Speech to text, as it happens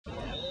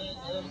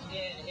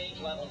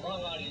level,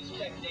 wrong audience,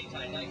 check,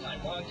 daytime,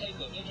 nighttime, wrong take,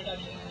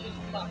 introduction,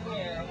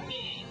 where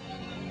we.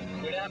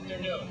 Good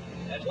afternoon,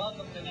 and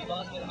welcome to the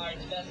Boston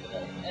Arts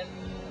Festival.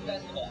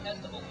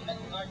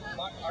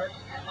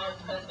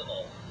 Arts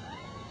Festival.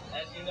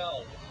 As you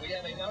know, we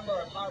have a number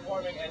of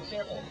heartwarming and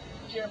cheerful,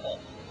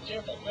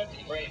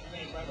 thrifty, brave,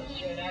 clean, reverent,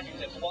 cheering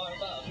adjectives along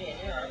about here and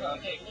here.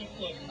 Okay,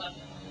 flute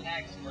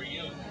acts for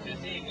you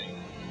this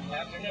evening.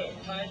 Afternoon,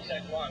 time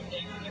check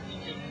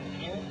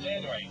 8:52,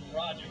 January,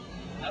 Roger.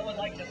 I would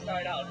like to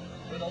start out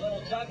with a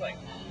little juggling,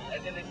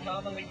 as it is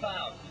commonly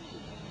found.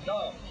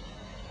 Go.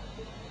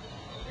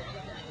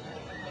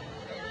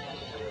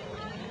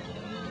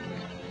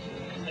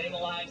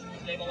 Stabilize.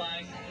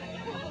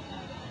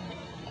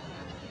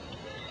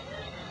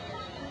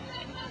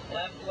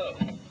 Left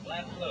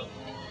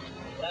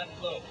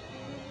loop.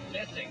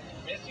 Missing.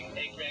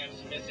 8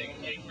 grams,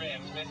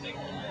 missing.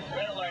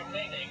 Red alert,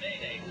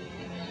 mayday.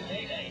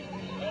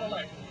 Red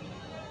alert.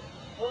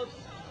 Oops,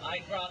 I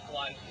dropped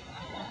one.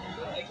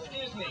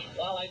 Excuse me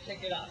while I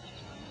pick it up.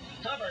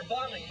 Covered,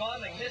 bombing,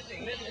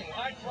 missing.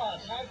 Hard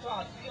throbs,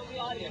 feel the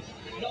audience.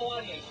 No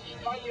audience,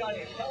 find the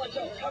audience. Tell a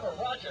joke, cover,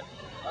 Roger.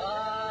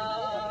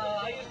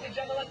 I used to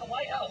juggle at the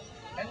White House.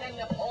 And then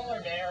the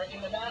polar bear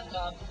in the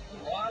bathtub.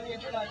 Wrong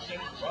introduction,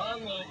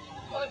 wrong loop.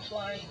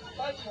 Punchline,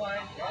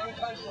 wrong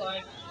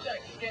punchline.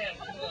 Check, scan.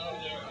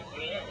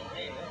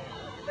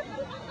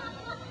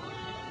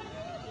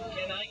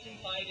 Can I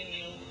confide in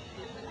you?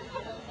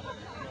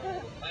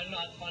 I'm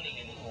not funny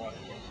anymore.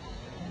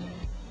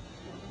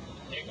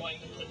 They're going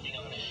to put me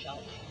on a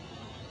shelf.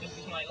 This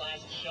is my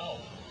last show.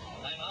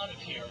 I'm out of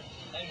here.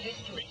 I'm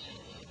history.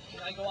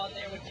 Can I go out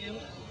there with you?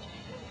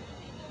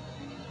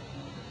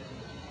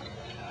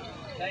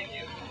 Thank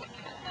you.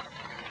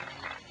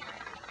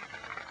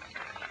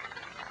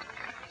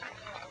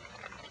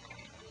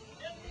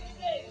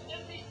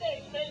 Empty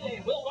stage,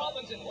 mayday. Will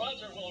Robinson,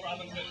 Roger, Will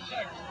Robinson,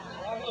 check.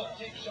 Wrong look,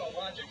 take show,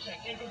 Roger,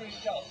 check. Introduce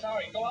show,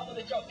 sorry, go out with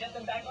a joke, get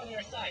them back on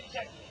your side,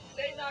 check.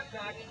 Say knock.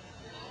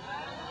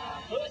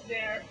 Who's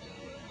there?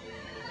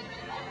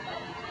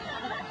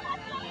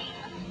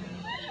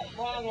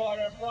 Wrong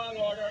order,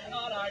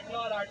 not art,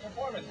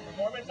 performance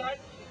art,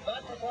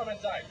 not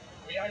performance art.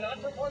 We are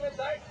not performance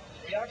art,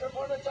 we are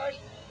performance art.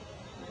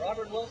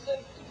 Robert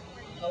Wilson,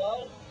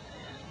 hello?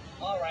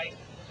 All right.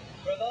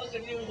 For those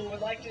of you who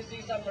would like to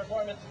see some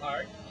performance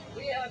art,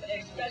 we have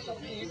a special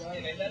piece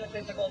in a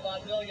metaphysical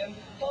vaudevillian,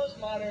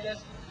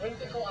 postmodernist,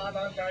 whimsical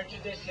avant-garde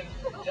tradition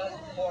just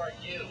for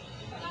you.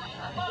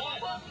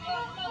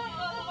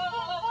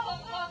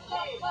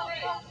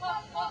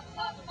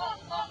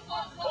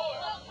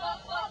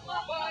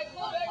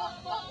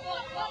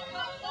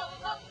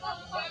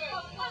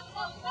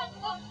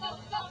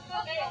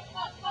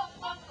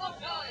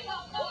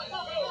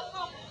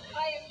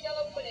 I am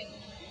Yellow Pudding.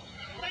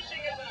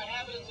 Fishing is a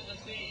habit of the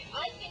sea.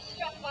 I've been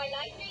struck by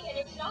lightning and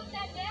it's not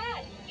that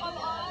bad. Come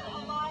on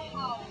to my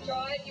house.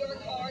 Drive your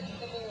car to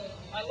the moon.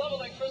 I love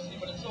electricity,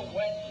 but it's so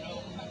wet, you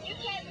know. You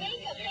can't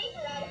make a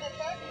paper out of a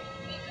curtain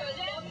because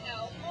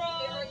somehow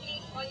there are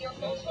geese on your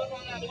Don't phone. step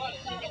on that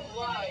button, you can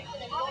fly.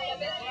 I am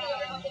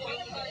everywhere up in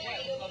the car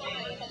and you'll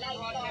find the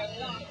lights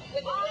are off.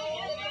 With the rain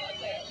and the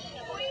illumination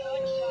of the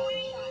sunshine.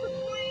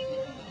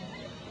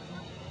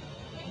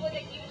 It was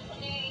a beautiful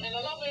day. And a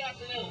lovely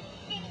afternoon.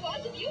 It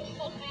was a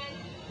beautiful and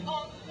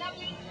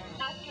lovely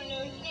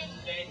afternoon.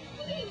 Day.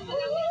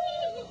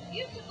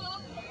 Beautiful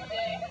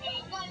day.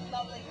 One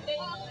lovely day.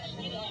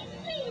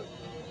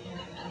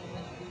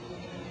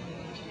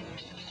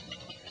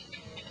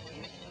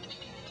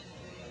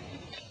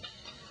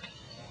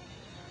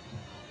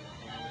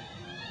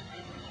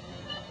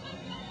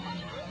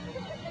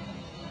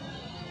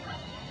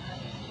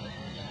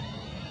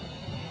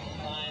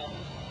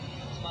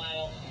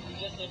 Smile.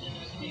 Just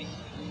introduce peace.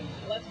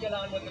 Let's get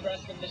on with the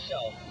rest of the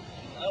show.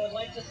 I would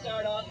like to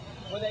start off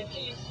with a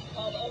piece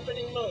called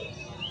Opening Moves.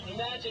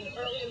 Imagine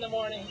early in the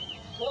morning,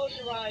 close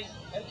your eyes,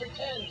 and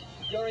pretend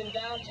you're in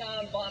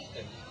downtown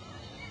Boston.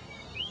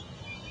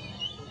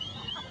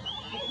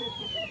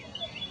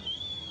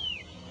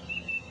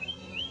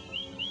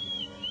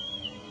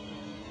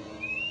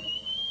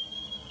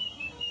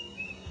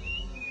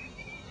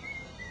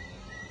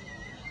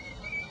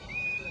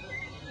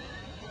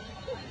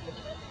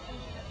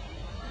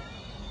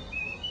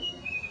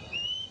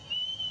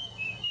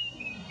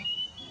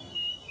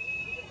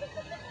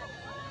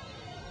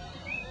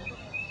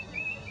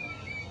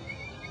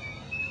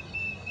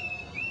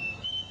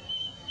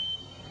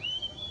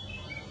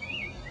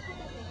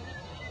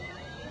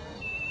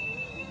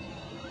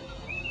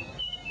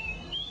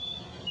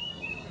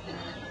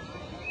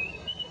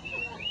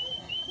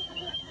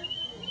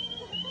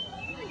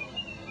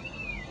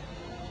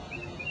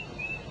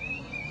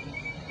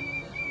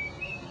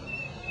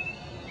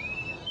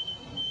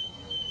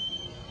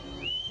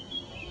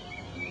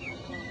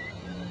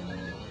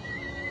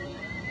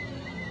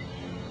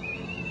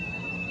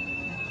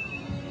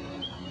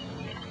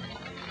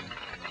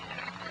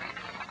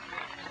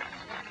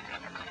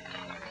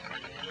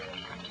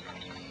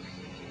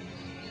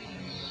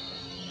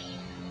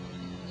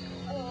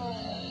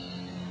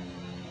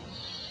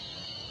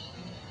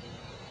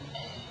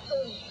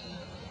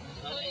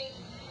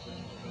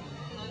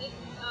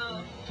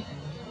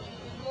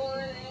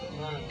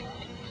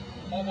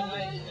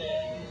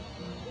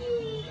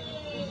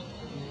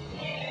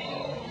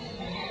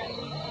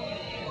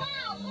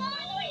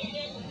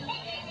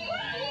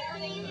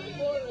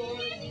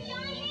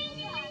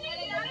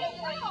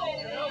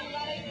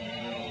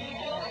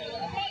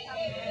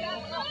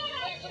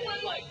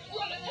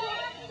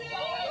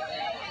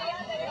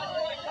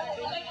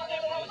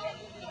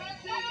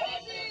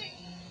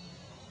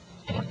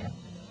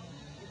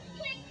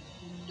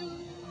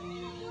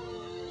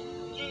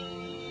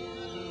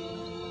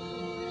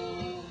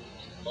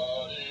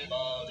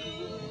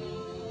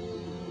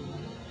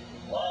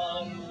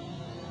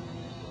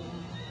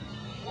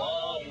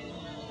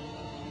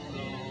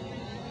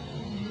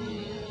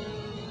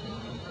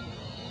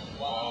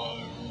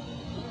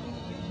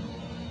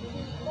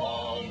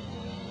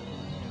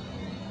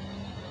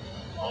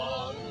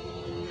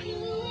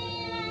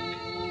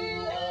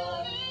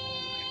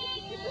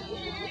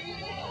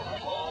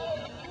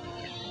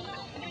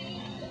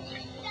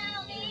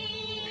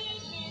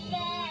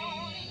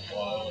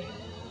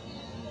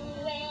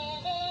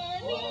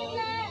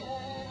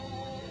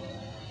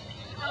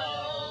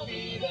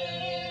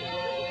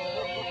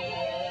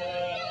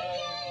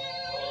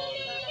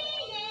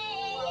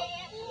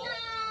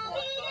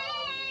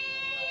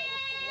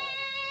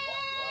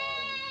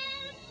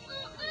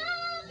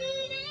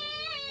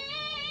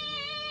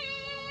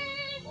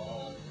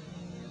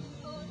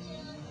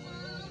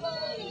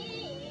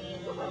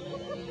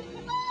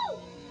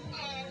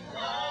 And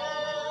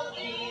I'll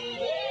be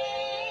there.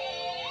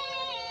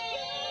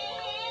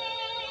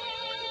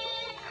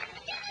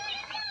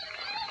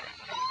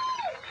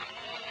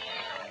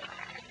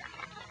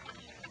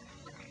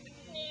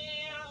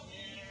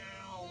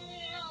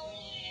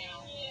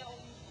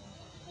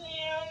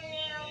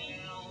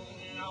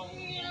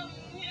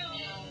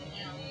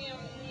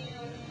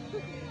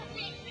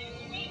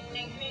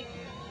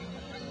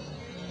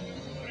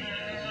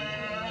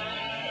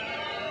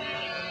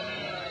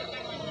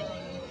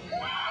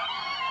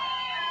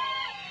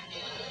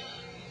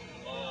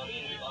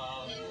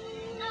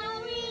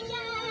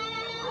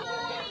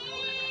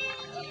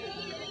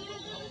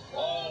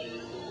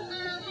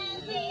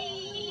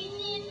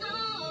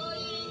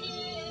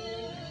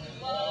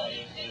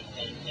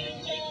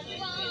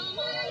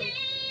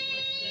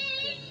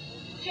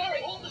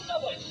 Jerry, hold the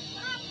subway.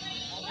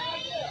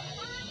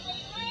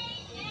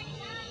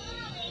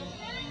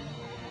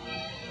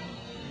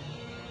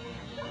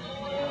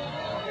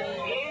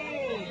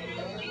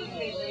 Excuse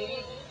me,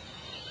 lady.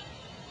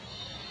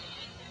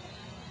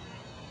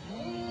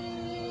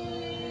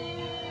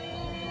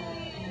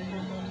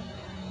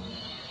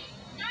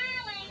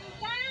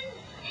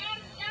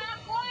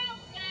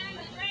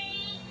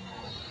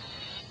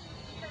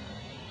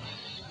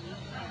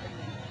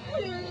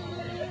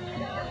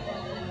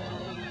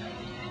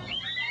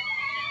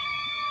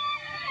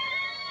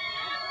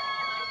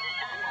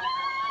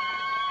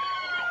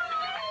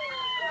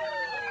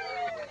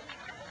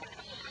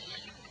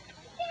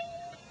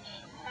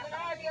 Can I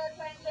have your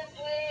attention,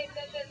 please?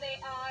 This is the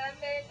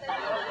Olympics.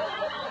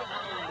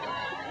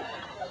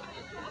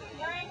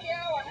 Thank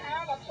you, and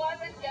have a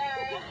pleasant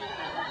day.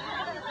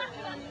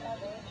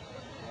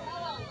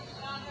 Hello,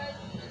 Congress.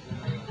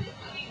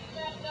 Please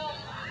stand up.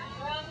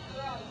 Round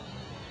throat.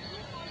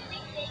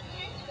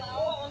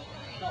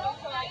 12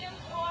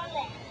 items or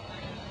less.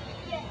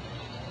 Yes.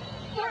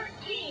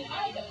 13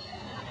 items.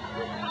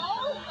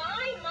 Oh,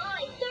 my.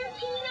 13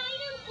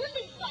 items?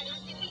 Listen, Bunny,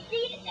 if you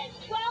see it says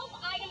 12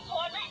 items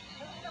or less.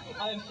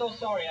 I'm so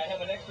sorry. I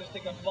have an extra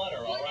stick of butter,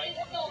 all What right? is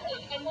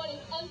salted and what is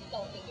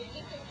unsalted? There's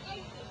different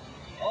types.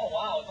 Oh,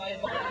 wow.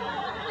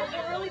 Does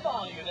it really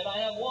bother you that I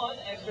have one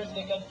extra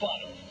stick of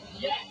butter?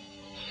 Yes.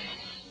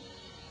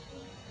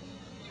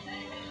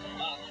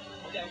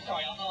 Okay, I'm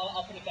sorry.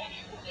 I'll put it back.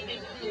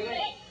 It's too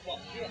late. Well,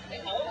 here. What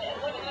did I want?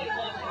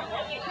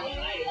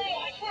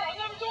 I'm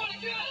never doing it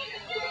again.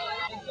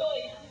 Hey,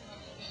 Billy,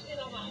 you stayed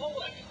on my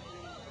homework.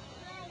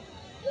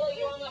 Billy,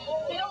 you're on my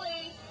homework.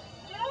 Billy,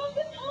 get on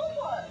the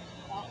homework.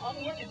 I'm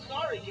working.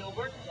 Sorry,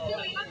 Gilbert.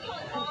 Billy, I'm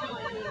coming.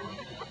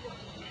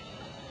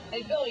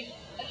 Hey, Billy,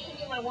 I can't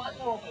get my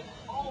locker open.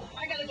 Oh,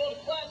 I gotta go to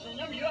class.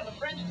 Remember, you have a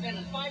French exam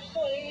in 5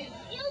 days.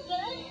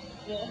 Gilbert,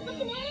 Yeah. what's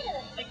the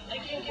matter? I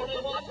can't get my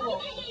locker You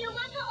open. can't get your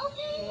locker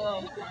open?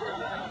 No.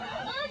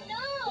 Oh,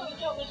 no. Can you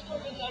tell Miss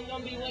Perkins I'm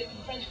gonna be late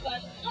for French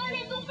class? Oh,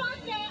 there's no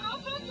français. En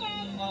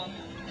français.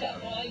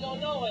 Well, I don't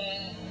know.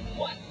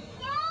 What?